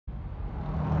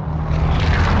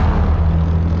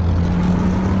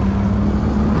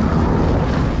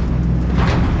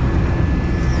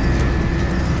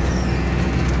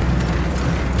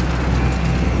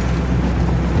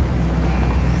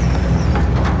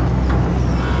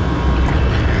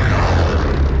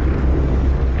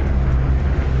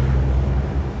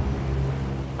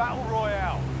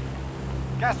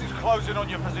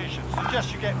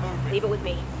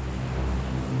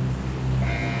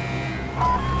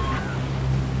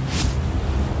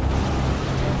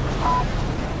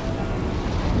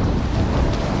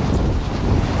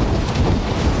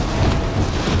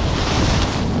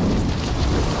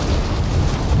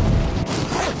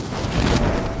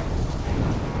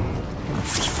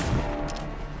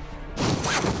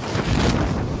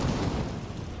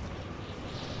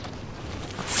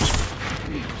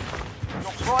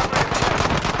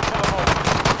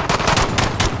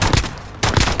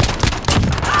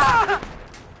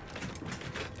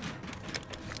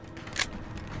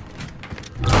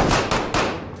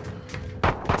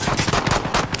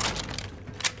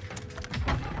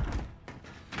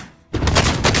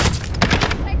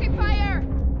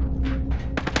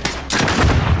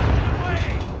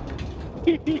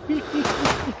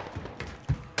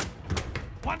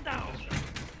One down.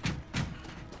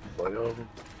 Well,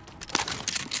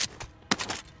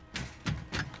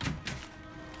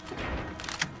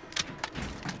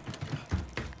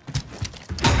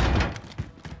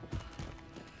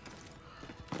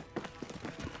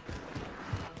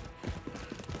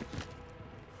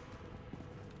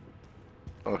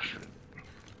 oh shit.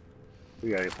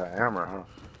 We gotta get that hammer, huh?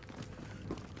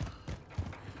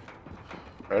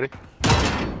 Ready?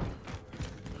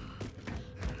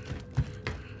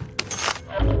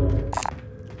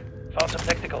 Found some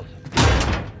technicals.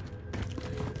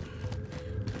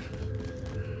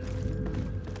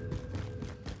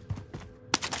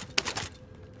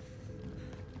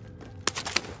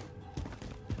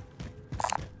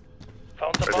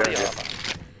 Found some body armor.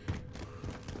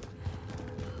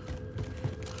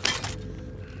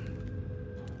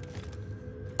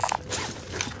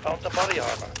 Found some body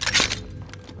armor.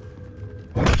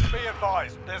 Be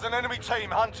advised, there's an enemy team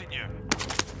hunting you.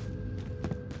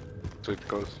 So it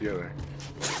goes the other.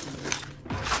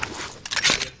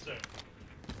 Yes, sir.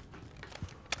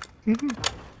 I'm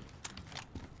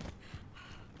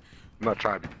not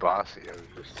trying to be bossy, I was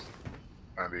just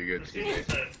trying to be a good Proceeding,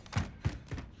 teammate. sir.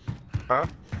 Huh?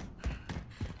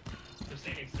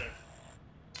 Proceeding, sir.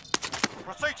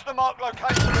 Proceed to the marked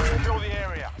location and secure the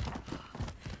area.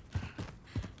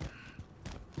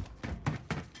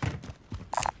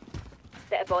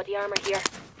 Bit of body armor here.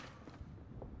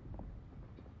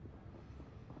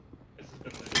 This has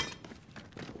been the...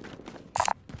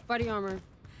 Body armor.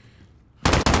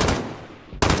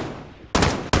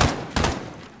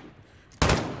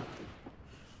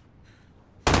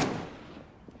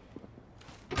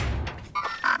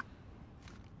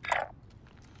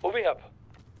 Moving up.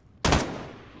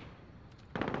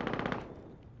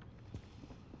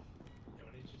 Why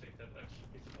did you take that extra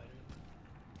piece of iron?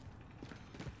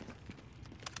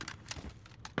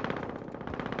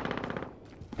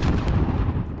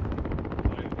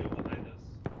 Why are people behind us?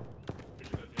 We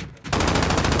should go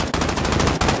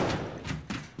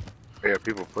do Yeah,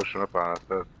 people pushing up on us.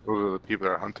 Those are the people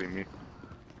that are hunting me.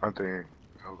 Hunting.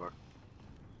 Hold on.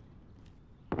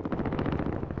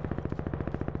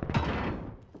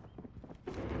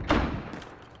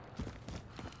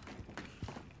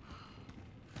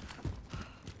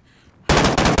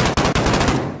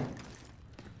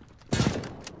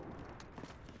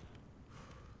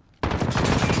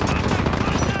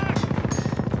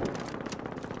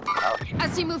 I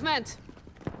see movement.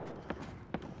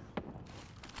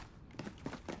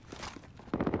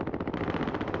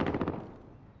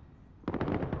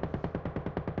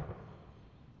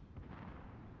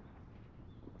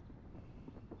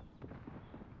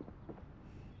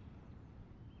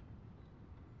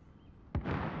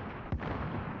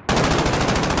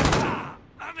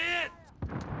 I'm in!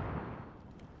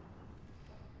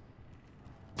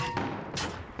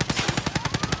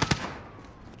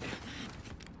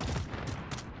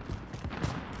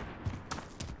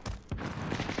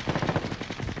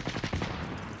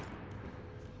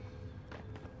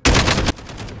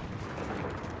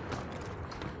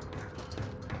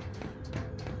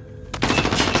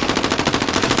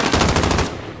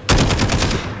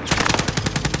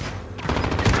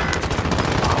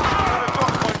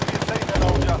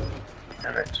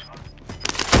 Damn it.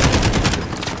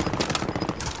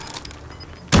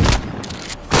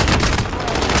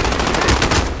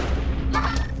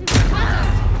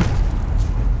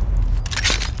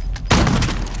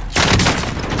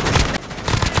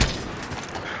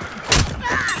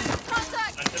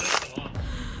 I said it's the law.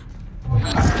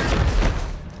 This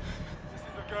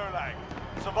is the Gulag.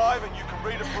 Survive and you can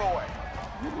redeploy.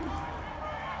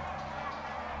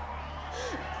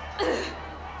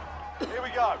 Here we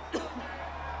go.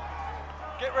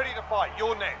 Get ready to fight.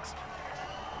 You're next.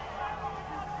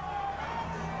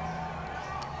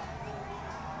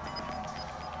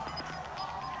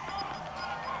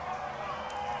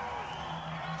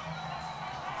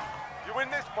 You win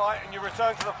this fight and you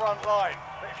return to the front line.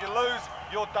 But if you lose,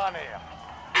 you're done here.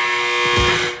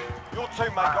 Your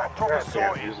teammate got a proper goddamn,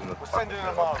 sorted. using the We're sending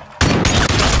them home.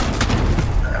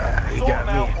 He Sort got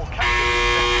them out me. or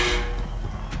capture them.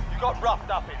 You got roughed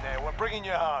up in there. We're bringing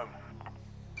you home.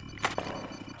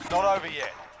 It's not over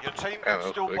yet. Your team Yeah, can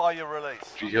that still was buy your release.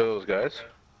 Did you kill those guys?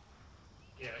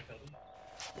 Yeah, I killed him.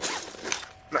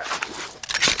 Nice.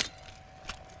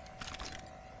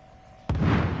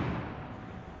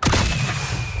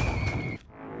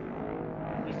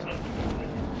 There's tons of people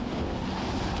there.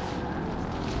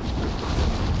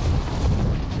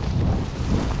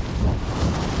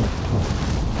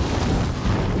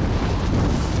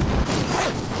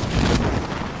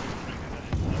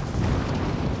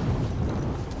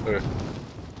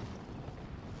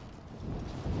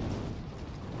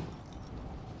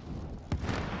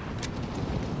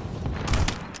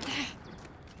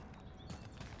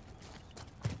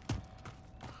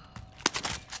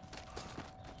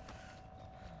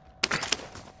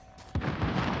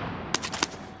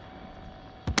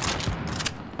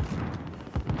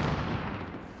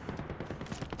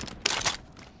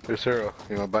 Hey, Cyril,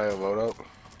 you wanna buy a load up?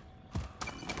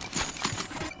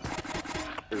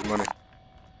 Here's money.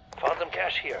 Found some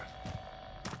cash here.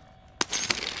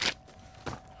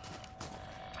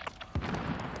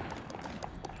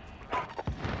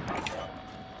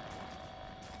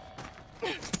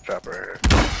 Drop right here.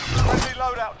 Friendly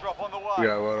loadout drop on the way. We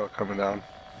got a load up coming down.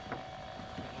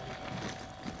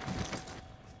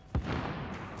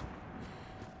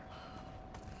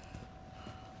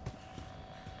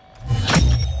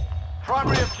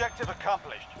 Primary objective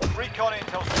accomplished. Recon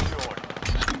intel secured.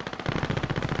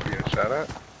 You getting shot at?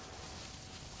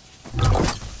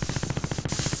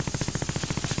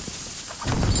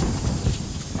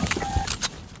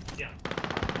 Yeah.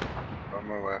 On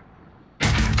my way.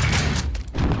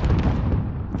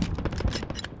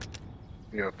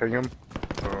 You gonna ping him?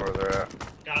 I don't know where they're at.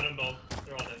 Got them both.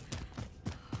 They're all dead.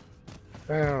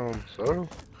 Damn, so?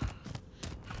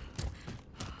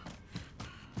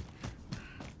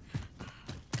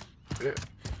 Shit.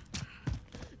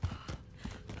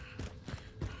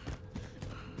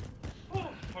 Oh,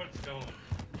 heart's going.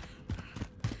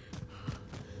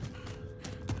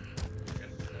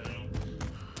 Guess I don't know.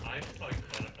 I'm like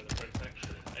caught up in the first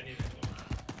section. I need to go.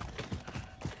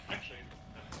 Actually,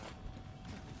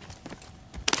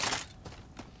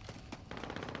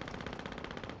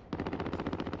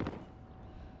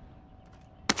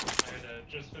 I had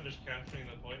just finished capturing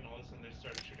the point, and all of a sudden they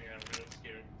started shooting at me. Real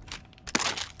scared.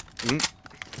 Mm.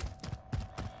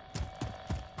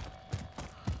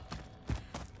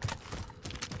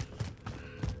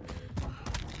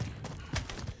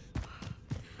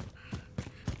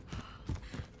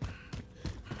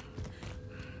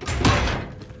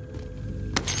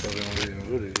 Haven't even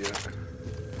looted yet.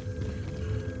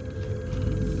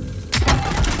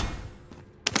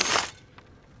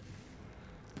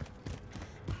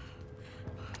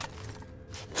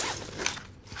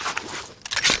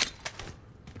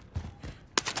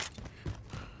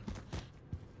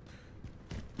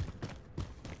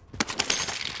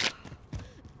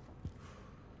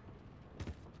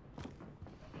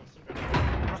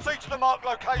 Proceed to the marked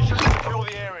location and secure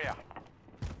the area.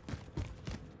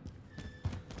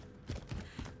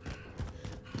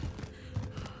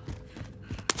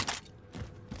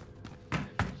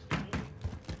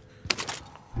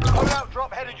 Loadout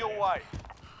drop headed your way.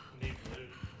 Need loot.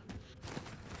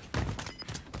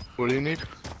 What do you need? No,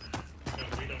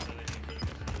 we don't really need loot.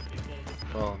 People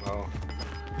Oh no.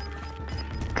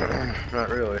 Not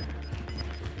really.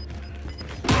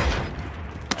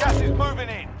 Gas is moving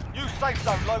in. New safe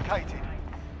zone located.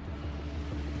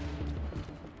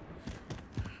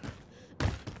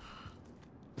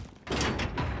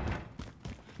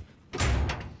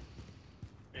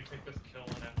 may take this kill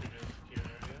and after doing secure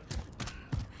area.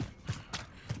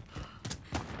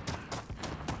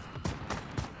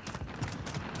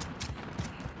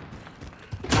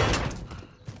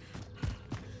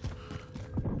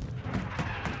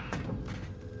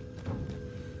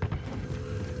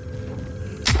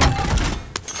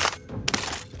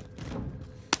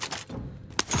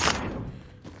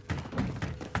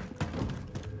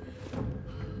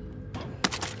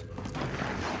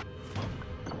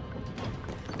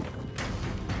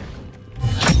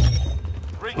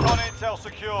 Recon intel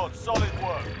secured. Solid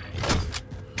work.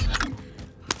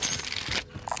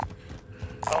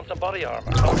 Found some body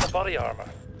armor. Found some body armor.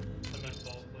 Cement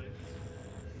ball,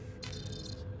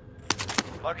 please.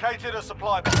 Located a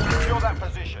supply box. Secure that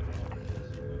position.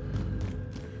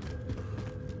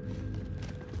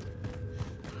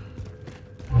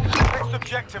 Next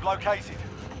objective located.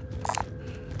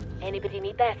 Anybody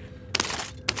need that?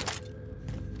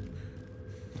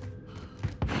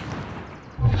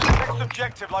 Next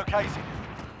objective located.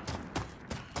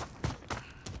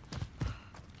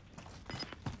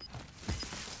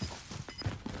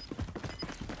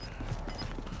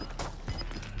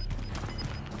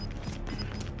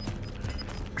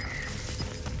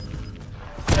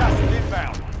 Gas is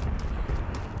inbound.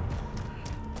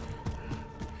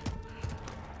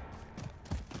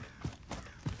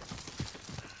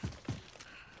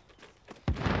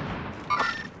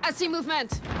 I see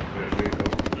movement. There's vehicle.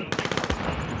 I don't think this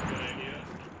is a good idea.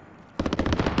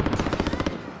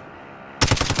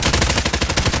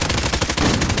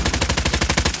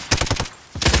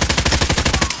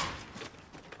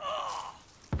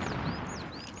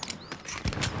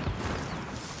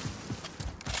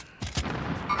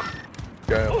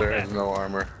 Guy up there has no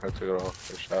armor. I took it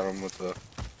off. I shot him with the.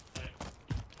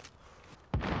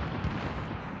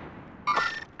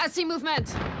 I see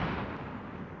movement.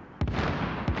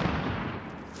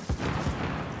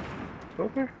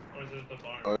 Up there? Or is it the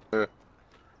barn? Oh yeah.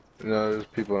 No, there's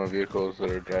people in vehicles that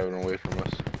are driving away from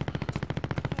us.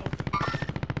 Oh,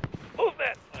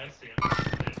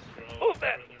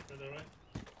 Movement! Further away.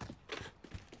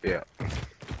 Yeah.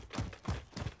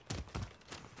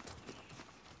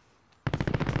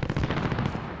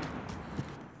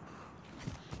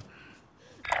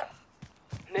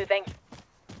 Moving.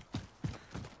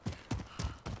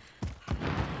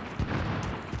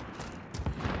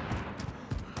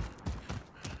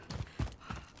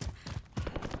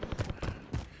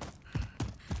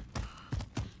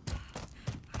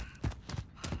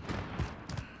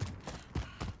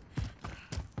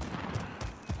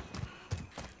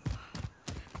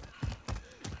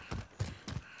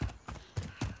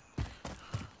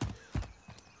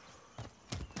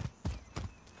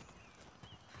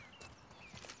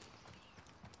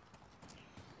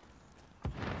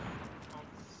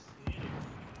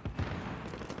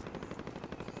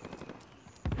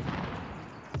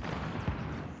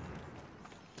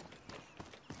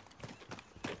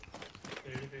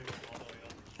 Maybe they were all the way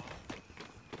up the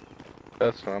top.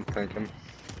 That's what I'm thinking.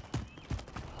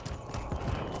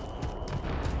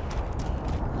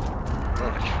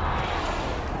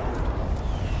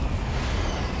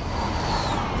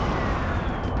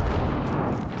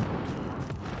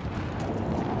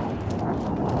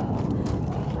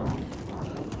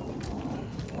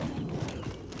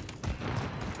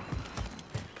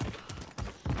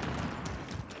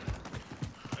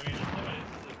 I mean,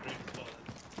 it's a great spot.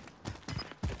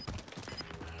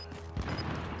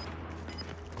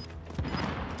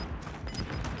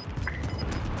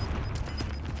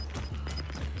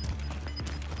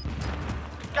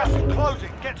 Gas is closing.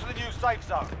 Get to the new safe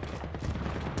zone.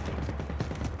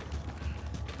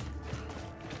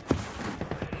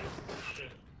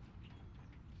 Shit.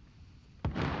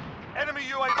 Enemy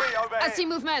UAV I overhead. see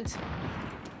movement.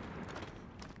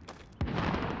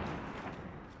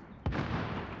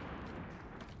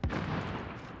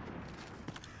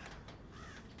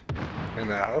 In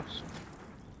the house?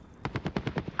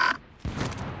 I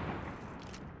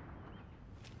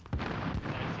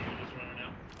see you just running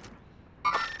out.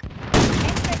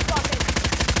 Exit spotted.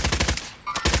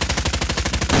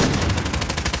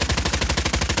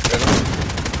 Get him.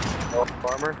 Oh,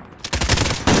 farmer.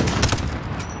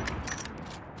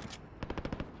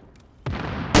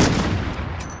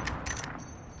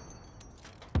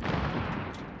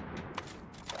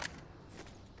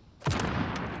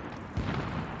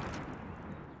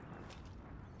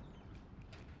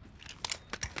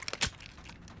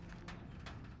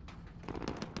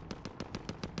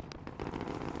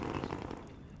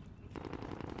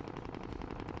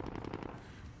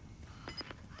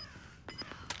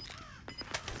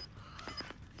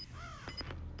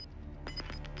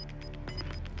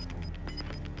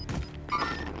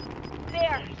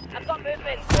 There. I've got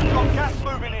movement. Got gas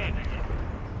moving in.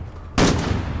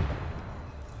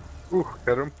 Ooh,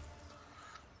 get him.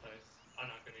 Nice. I'm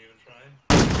not gonna even try.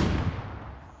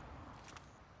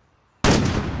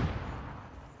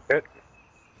 Hit.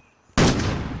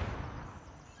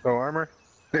 No armor?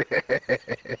 Yeah,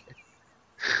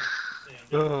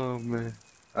 Oh man.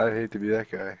 I'd hate to be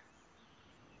that guy.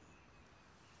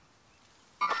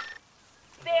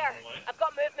 There. I've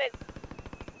got movement.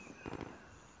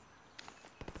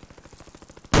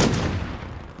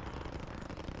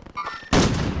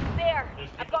 There. there's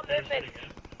I've people got movement. parachuting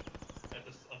in at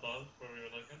this above where we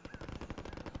were looking.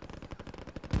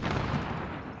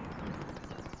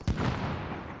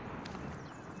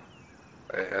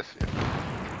 Hey, I see him.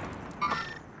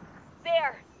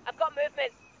 There. I've got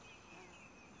movement.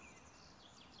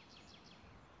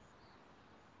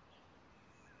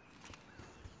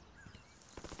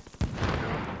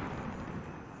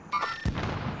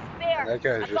 There. That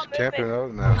guy's I've just got camping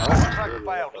movement. out in that Contract house.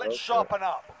 failed. Let's sharpen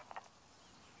up.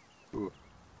 Ooh.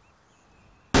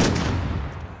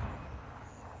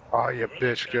 Oh, you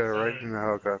bitch, get right in the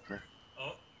helicopter.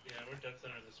 Oh, yeah, we're dead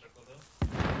center of the circle though.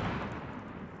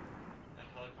 That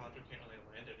helicopter can't really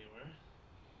land anywhere.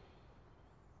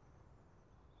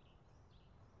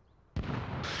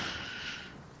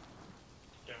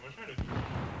 Damn, we're trying to.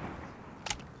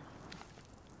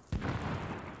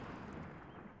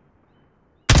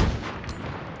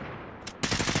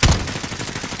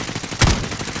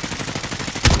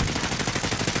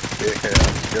 Yeah,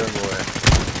 get him away.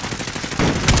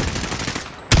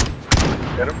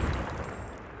 Get him?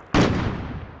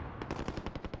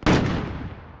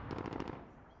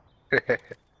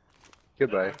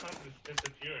 Goodbye. That helicopter just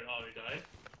disappeared. Oh, he died?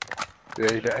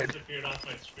 Yeah, he It died. disappeared off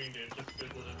my screen, dude. Just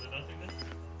fizzled into nothingness.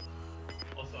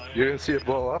 Also, I. You didn't see it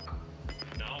blow up?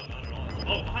 No, not at all.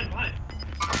 Oh, behind!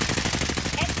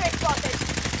 Exit spotted.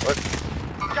 What?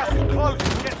 Gas is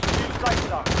closing. Get to the new safe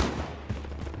zone.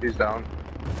 He's down.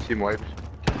 Team wiped.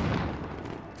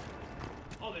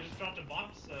 Oh, they just dropped a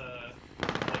box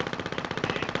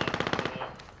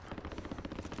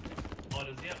Oh,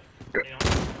 does he have? Yeah. AR?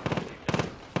 I'll take that.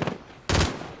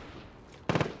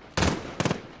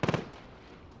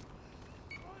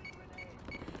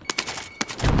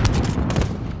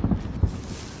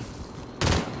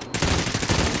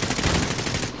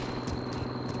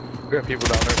 We got people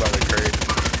down there by the crate.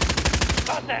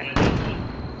 Contact!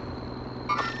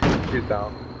 He's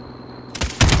down.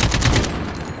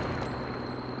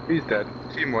 He's dead.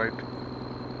 Team wiped.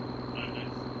 Alright,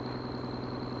 nice.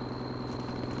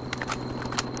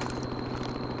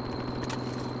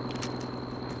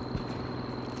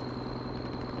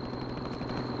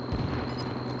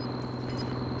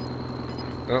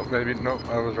 Oh, maybe. Nope,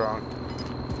 I was wrong.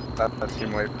 That's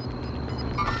team wipe.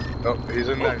 Oh, he's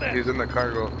in the he's in the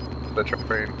cargo, the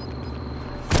train.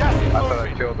 Gas is I thought I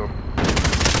moving. killed him.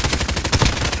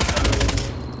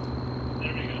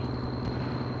 There we go.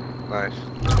 Nice.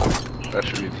 That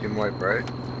should be team wipe, right?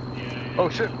 Yeah. Oh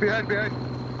shit! Behind!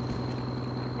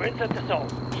 We're inside the zone.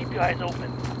 Keep your eyes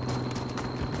open.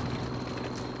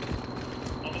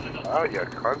 Oh, there's a Oh yeah,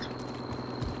 cunt.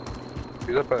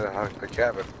 He's up at the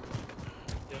cabin.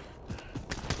 Yep.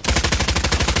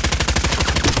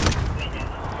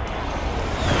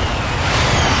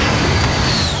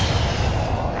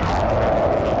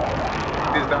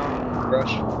 He's down.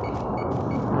 Rush.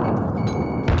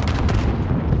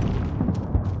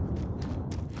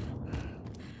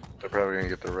 They're probably gonna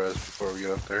get the res before we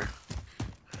get up there.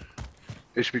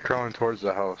 They should be crawling towards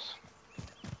the house.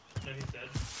 And he's dead.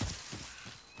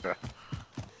 Yeah.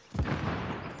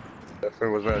 Definitely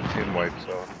wasn't a team wipe,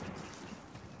 so.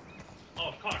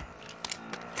 Oh, car.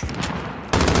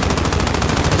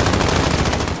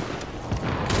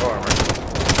 Oh, armor.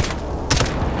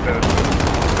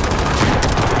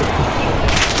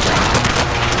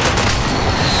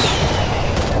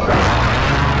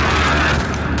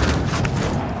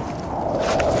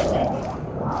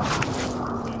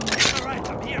 Alright,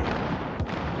 I'm here.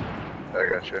 I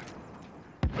got you.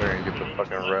 They're gonna get the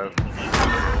fucking rev.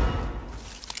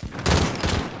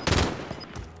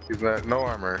 He's not, no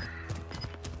armor.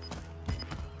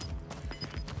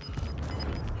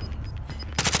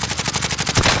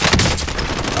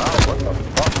 Oh, what the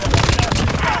fuck?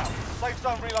 Safe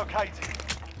zone relocated.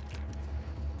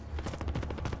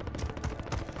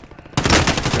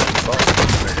 Oh,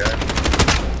 there, guy.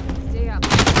 Stay up.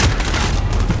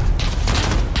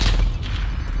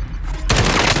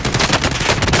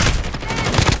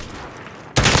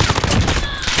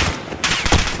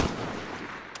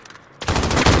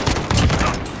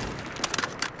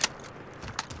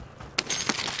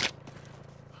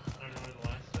 I don't know where the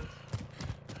last is.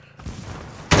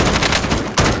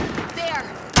 There.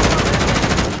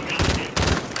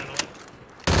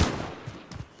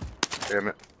 Damn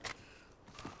it.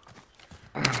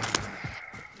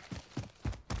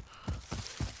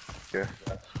 Yeah,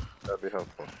 that'd be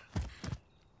helpful.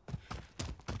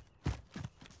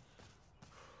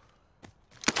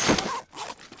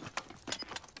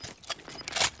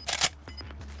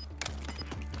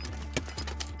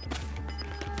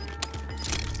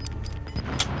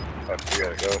 Fuck, we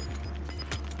gotta go.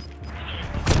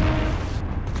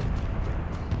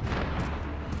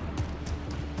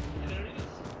 There he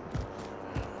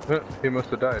is. He must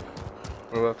have died.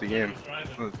 What about the game? He's driving.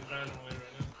 He's driving away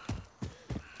right now.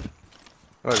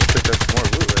 Oh, I just picked up some more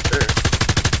loot right there.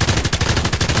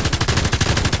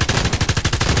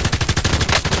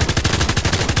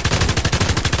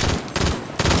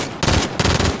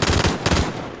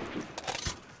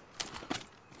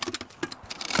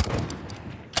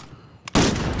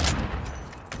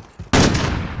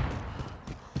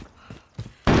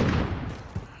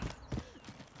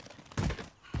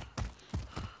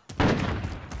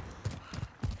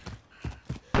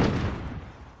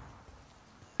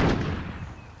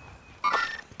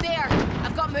 There.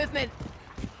 I've got movement.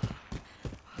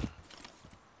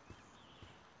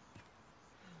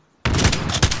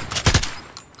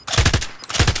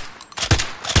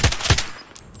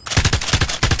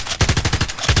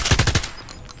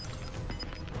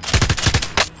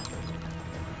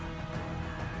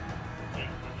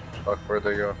 Fuck, where'd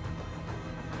they go?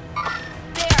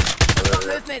 There. I've got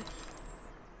there. movement.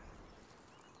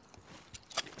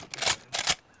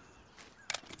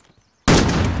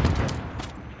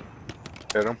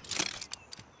 Hit him.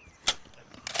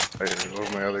 Hey,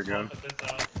 where's my other gun? But this,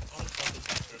 I want to spot this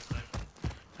first sniper.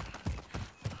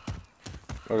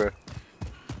 Okay.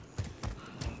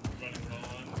 Running low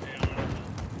on AR.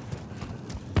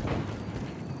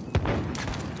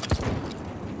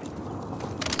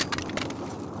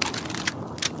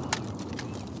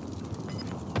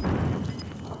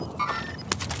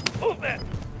 Movement!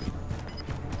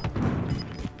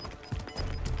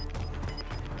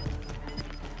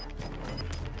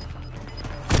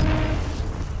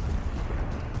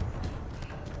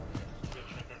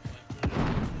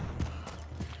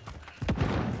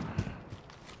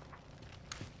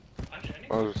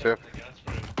 What was it? The gas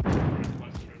for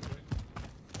request real quick.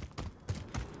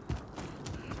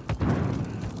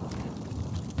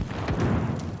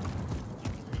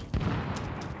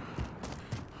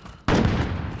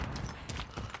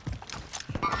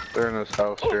 They're in this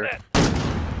house here. Movement.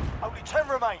 Only 10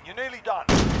 remain. You're nearly done.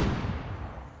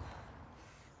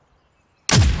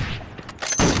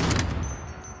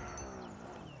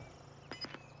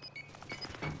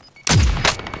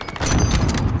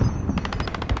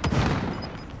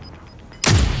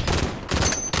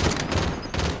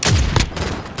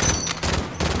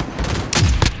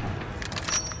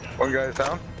 One guy's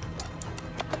down.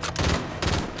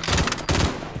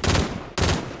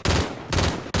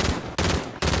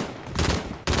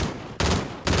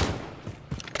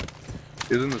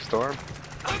 He's in the storm.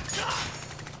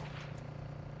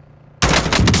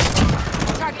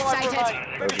 Target 5 sighted.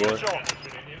 remain. Finish the boy. job.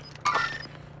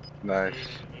 Nice.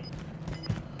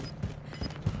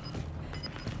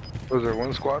 Was there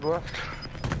one squad left?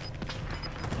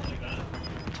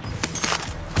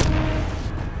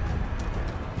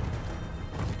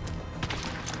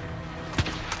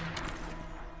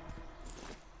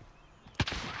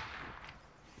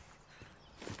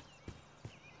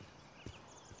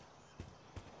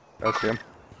 That's him.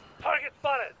 Target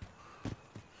spotted.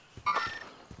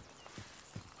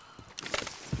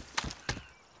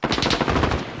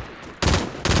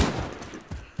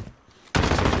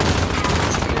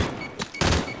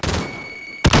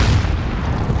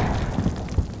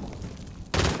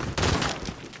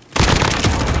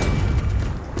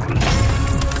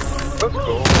 Let's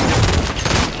go.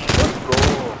 Let's go.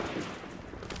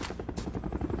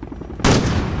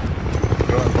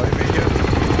 You want to invite me again?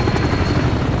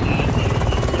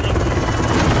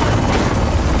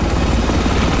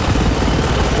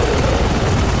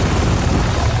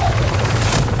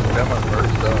 Got my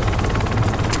first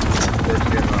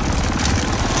game on.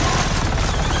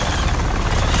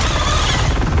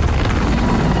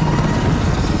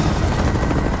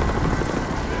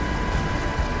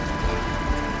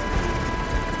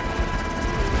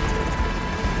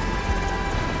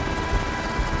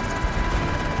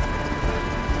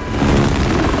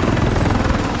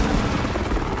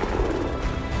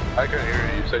 I couldn't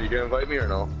hear you. You said you can invite me or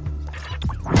no?